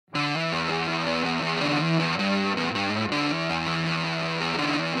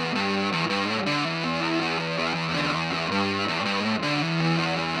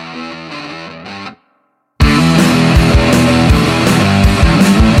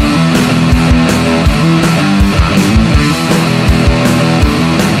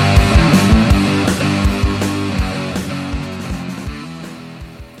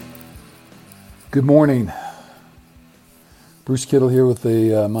Good morning. Bruce Kittle here with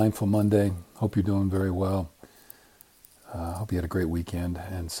a Mindful Monday. Hope you're doing very well. Hope you had a great weekend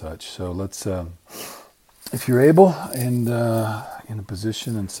and such. So let's, if you're able and in a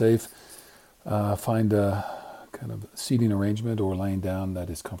position and safe, find a kind of seating arrangement or laying down that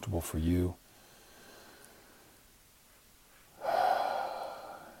is comfortable for you.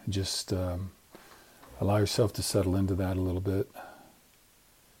 Just allow yourself to settle into that a little bit.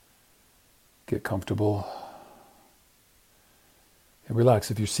 Get comfortable. And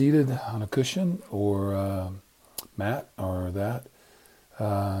relax. If you're seated on a cushion or mat or that,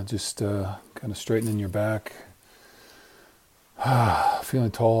 just kind of straightening your back.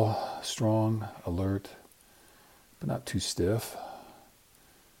 Feeling tall, strong, alert, but not too stiff.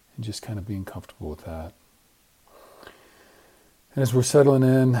 And just kind of being comfortable with that. And as we're settling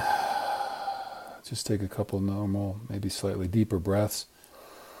in, just take a couple normal, maybe slightly deeper breaths.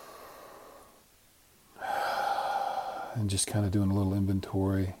 And just kind of doing a little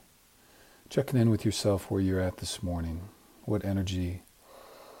inventory, checking in with yourself where you're at this morning. What energy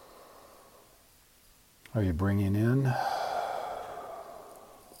are you bringing in?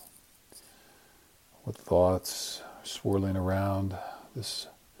 What thoughts are swirling around this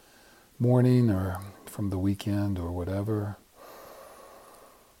morning or from the weekend or whatever?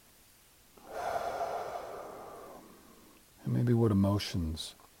 And maybe what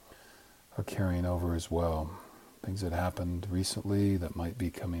emotions are carrying over as well. Things that happened recently that might be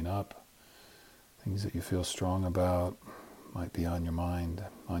coming up. Things that you feel strong about might be on your mind,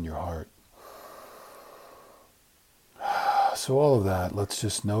 on your heart. So all of that, let's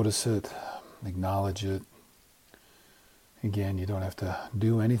just notice it, acknowledge it. Again, you don't have to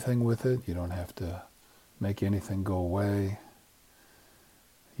do anything with it. You don't have to make anything go away.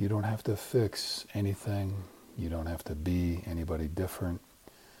 You don't have to fix anything. You don't have to be anybody different.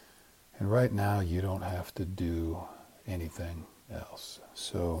 And right now, you don't have to do anything else.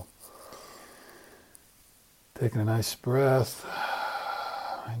 So, taking a nice breath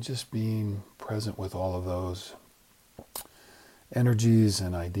and just being present with all of those energies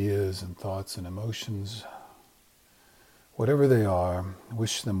and ideas and thoughts and emotions. Whatever they are,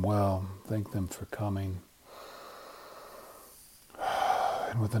 wish them well, thank them for coming.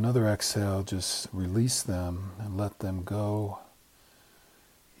 And with another exhale, just release them and let them go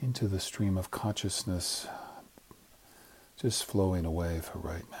into the stream of consciousness, just flowing away for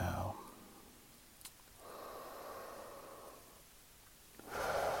right now.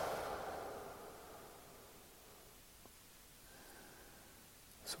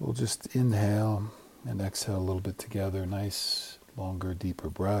 So we'll just inhale and exhale a little bit together, nice, longer, deeper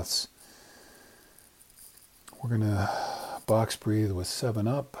breaths. We're going to box breathe with 7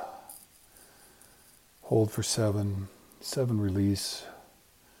 up, hold for 7, 7 release,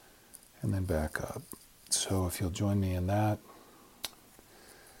 and then back up. So if you'll join me in that,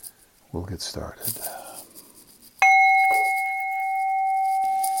 we'll get started.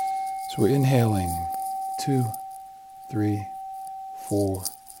 So we're inhaling 2, 3, 4,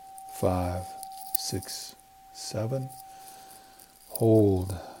 5, 6, 7.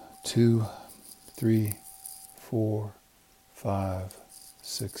 Hold 2, 3, 4, 5,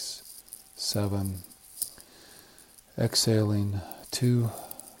 6, 7. Exhaling 2,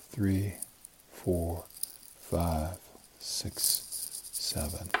 3, 4, 5, 6,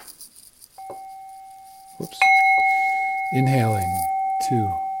 7. Whoops. Inhaling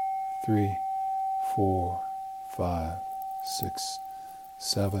 2, 3, 4, 5, 6,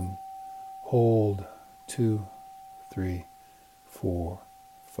 7. Hold 2, 3, 4,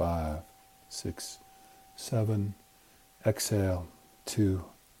 5, 6, 7. Exhale 2,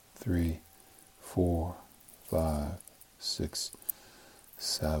 3, 4, 5, 6,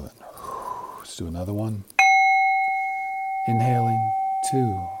 7. Let's do another one. Inhaling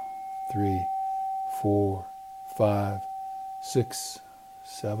 2, 3, 4, 5, 6,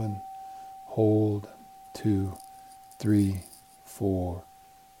 7. Hold 2, 3, 4,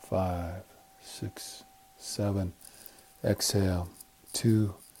 5, 6, 7. Exhale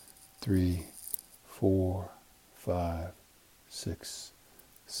 2, 3, 4, 5, 6,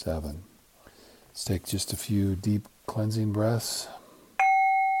 7. Let's take just a few deep cleansing breaths.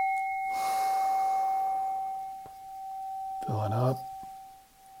 Filling up.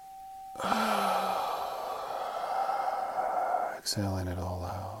 Exhaling it all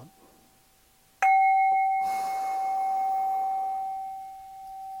out.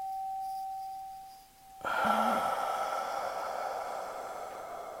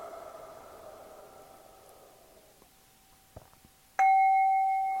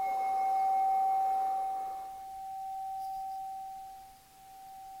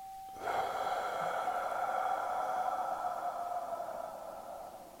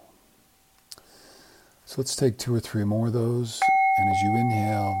 So let's take 2 or 3 more of those. And as you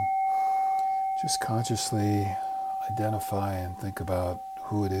inhale, just consciously identify and think about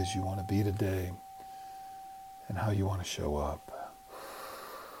who it is you want to be today and how you want to show up.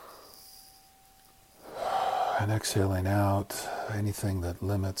 And exhaling out anything that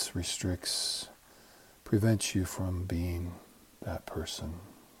limits, restricts, prevents you from being that person.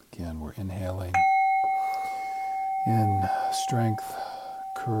 Again, we're inhaling in strength,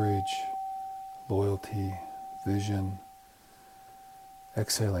 courage, loyalty, vision.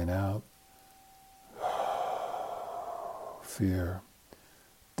 Exhaling out fear,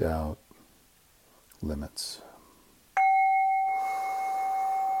 doubt, limits.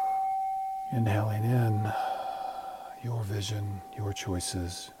 Inhaling in your vision, your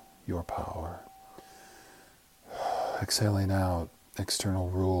choices, your power. Exhaling out external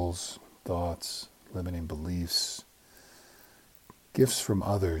rules, thoughts, limiting beliefs, gifts from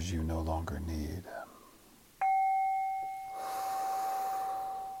others you no longer need.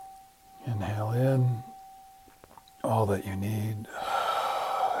 Inhale in all that you need.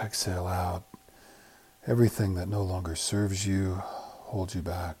 Exhale out everything that no longer serves you, holds you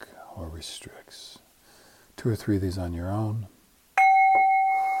back, or restricts. 2 or 3 of these on your own.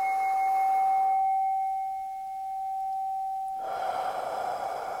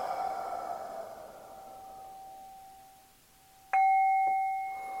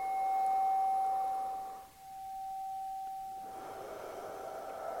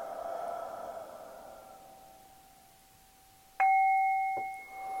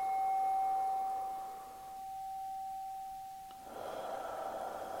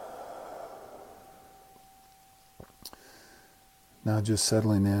 Now just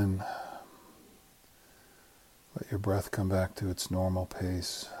settling in, let your breath come back to its normal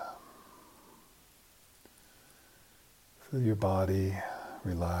pace. Feel your body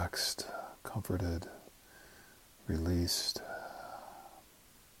relaxed, comforted, released.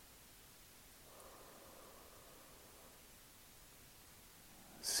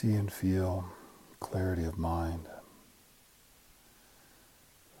 See and feel clarity of mind.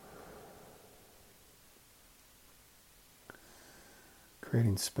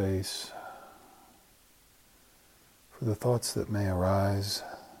 Creating space for the thoughts that may arise,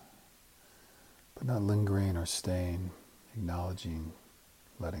 but not lingering or staying, acknowledging,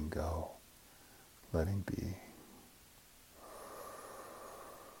 letting go, letting be.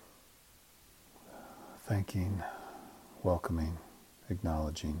 Thanking, welcoming,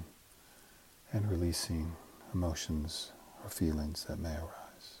 acknowledging, and releasing emotions or feelings that may arise.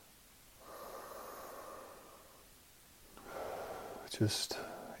 Just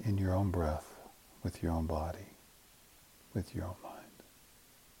in your own breath, with your own body, with your own mind.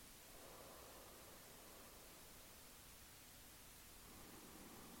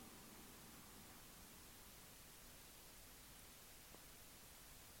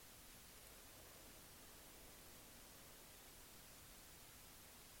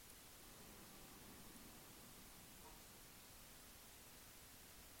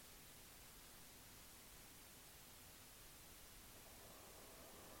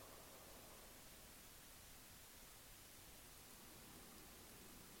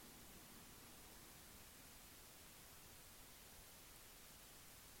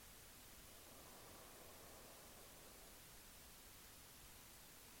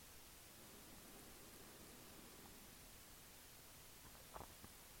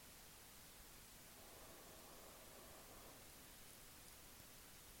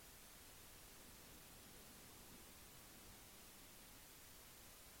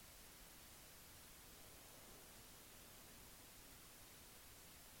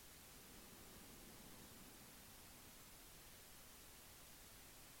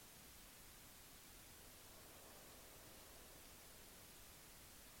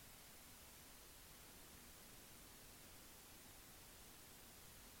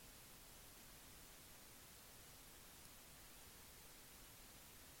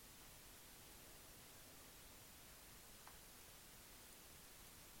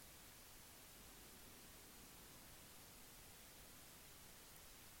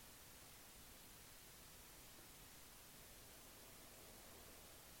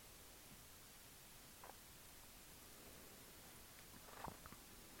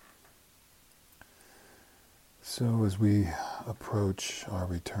 So as we approach our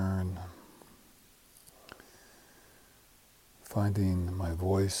return, finding my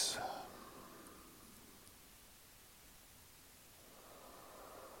voice,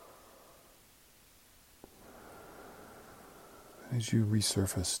 as you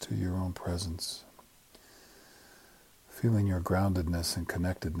resurface to your own presence, feeling your groundedness and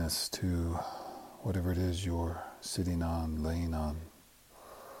connectedness to whatever it is you're sitting on, laying on.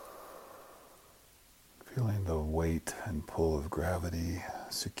 Feeling the weight and pull of gravity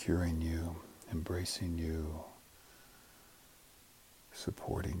securing you, embracing you,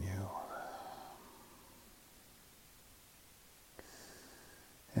 supporting you.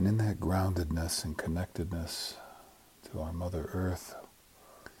 And in that groundedness and connectedness to our Mother Earth,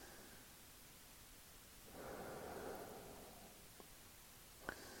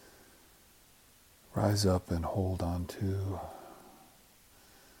 rise up and hold on to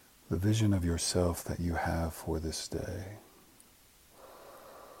the vision of yourself that you have for this day.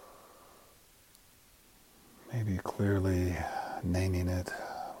 Maybe clearly naming it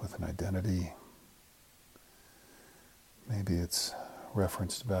with an identity. Maybe it's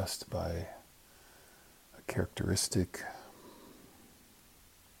referenced best by a characteristic,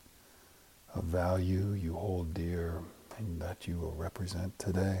 a value you hold dear and that you will represent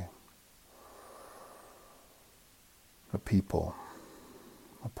today. A people,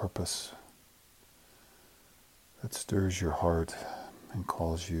 a purpose that stirs your heart and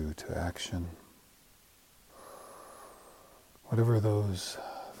calls you to action. Whatever those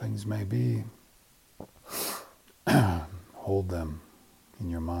things may be, hold them in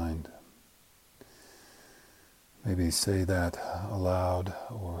your mind. Maybe say that aloud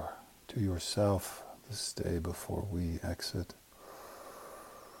or to yourself this day before we exit,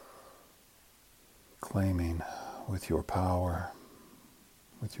 claiming with your power,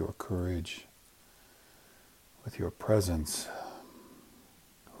 with your courage, with your presence,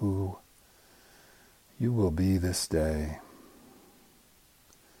 who you will be this day,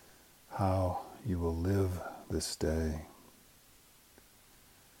 how you will live this day,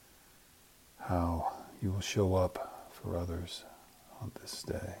 how you will show up for others on this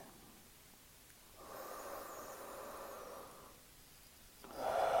day.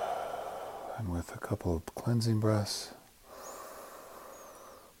 And with a couple of cleansing breaths,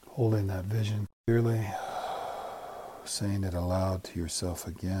 holding that vision clearly, saying it aloud to yourself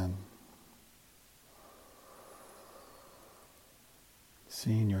again,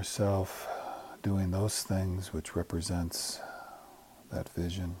 seeing yourself doing those things which represents that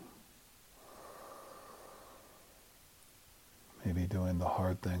vision. Maybe doing the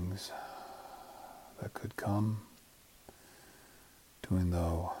hard things that could come, doing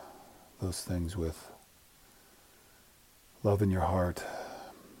those things with love in your heart,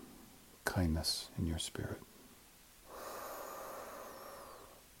 kindness in your spirit.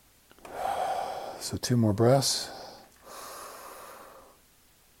 So 2 more breaths.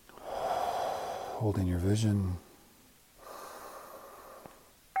 Holding your vision.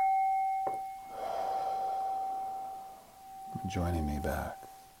 Joining me back.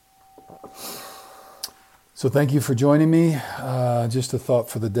 So thank you for joining me. Just a thought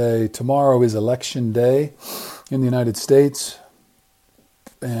for the day. Tomorrow is election day in the United States,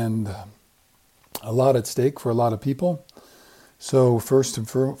 and a lot at stake for a lot of people. So first and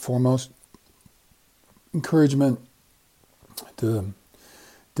foremost, encouragement to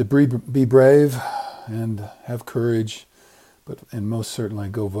be brave and have courage, and most certainly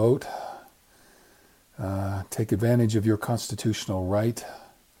go vote. Take advantage of your constitutional right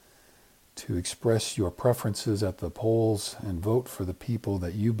to express your preferences at the polls and vote for the people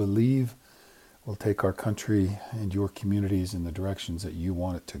that you believe will take our country and your communities in the directions that you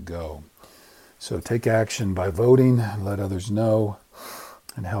want it to go. So take action by voting, and let others know,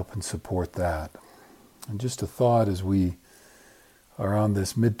 and help and support that. And just a thought as we are on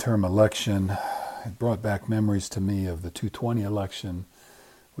this midterm election, it brought back memories to me of the 2020 election,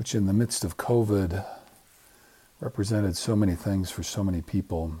 which in the midst of COVID represented so many things for so many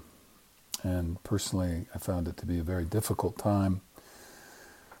people. And personally, I found it to be a very difficult time.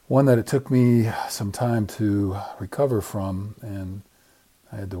 One that it took me some time to recover from, and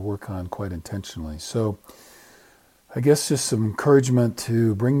I had to work on quite intentionally. So I guess just some encouragement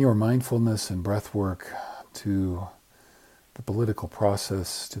to bring your mindfulness and breath work to the political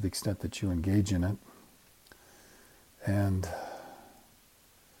process to the extent that you engage in it. And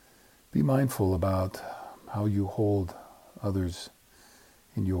be mindful about how you hold others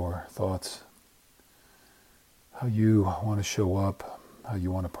in your thoughts, how you want to show up, how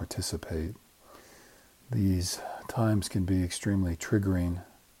you want to participate. These times can be extremely triggering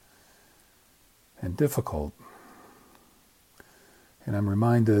and difficult. And I'm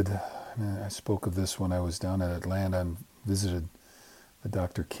reminded, I spoke of this when I was down at Atlanta and visited the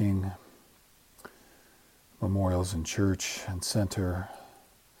Dr. King Memorials and Church and Center.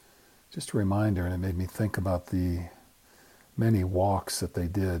 Just a reminder, and it made me think about the many walks that they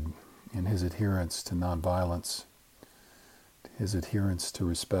did in his adherence to nonviolence, his adherence to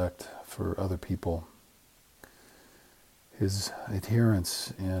respect for other people, his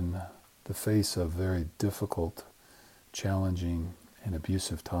adherence in the face of very difficult, challenging, and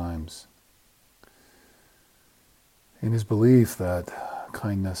abusive times, in his belief that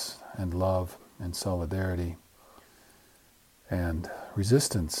kindness and love and solidarity and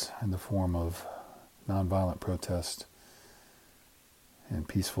resistance in the form of nonviolent protest and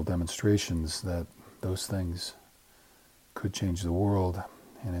peaceful demonstrations, that those things could change the world,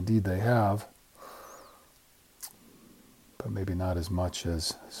 and indeed they have, but maybe not as much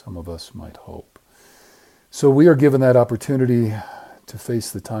as some of us might hope. So we are given that opportunity to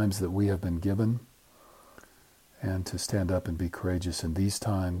face the times that we have been given and to stand up and be courageous in these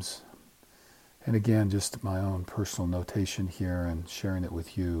times. And again, just my own personal notation here and sharing it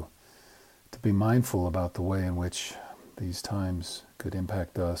with you, to be mindful about the way in which these times could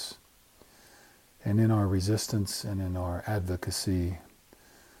impact us, and in our resistance and in our advocacy,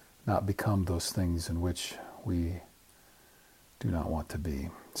 not become those things in which we do not want to be.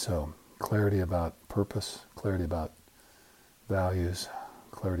 So clarity about purpose, clarity about values,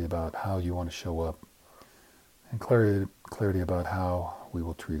 clarity about how you want to show up, and clarity about how we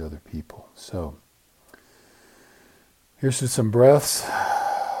will treat other people. So here's to some breaths,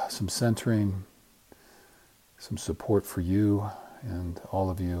 some centering, some support for you and all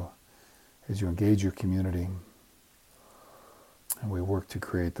of you as you engage your community and we work to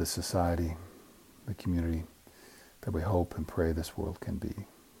create the society, the community that we hope and pray this world can be.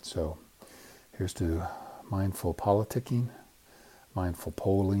 So here's to mindful politicking, mindful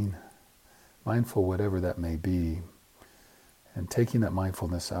polling, mindful whatever that may be, and taking that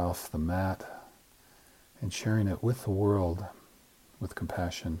mindfulness off the mat and sharing it with the world with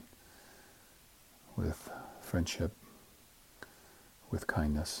compassion, with friendship, with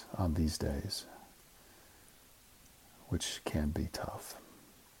kindness on these days, which can be tough.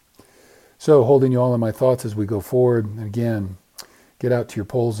 So holding you all in my thoughts as we go forward. And again, get out to your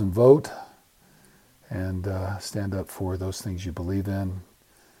polls and vote, and stand up for those things you believe in.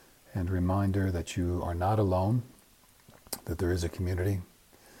 And a reminder that you are not alone, that there is a community.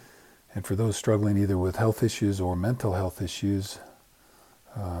 And for those struggling either with health issues or mental health issues,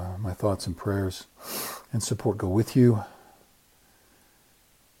 my thoughts and prayers and support go with you.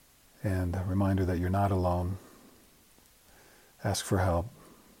 And a reminder that you're not alone. Ask for help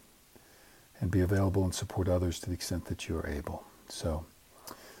and be available and support others to the extent that you are able. So,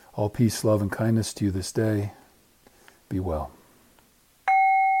 all peace, love, and kindness to you this day. Be well.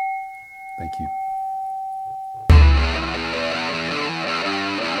 Thank you.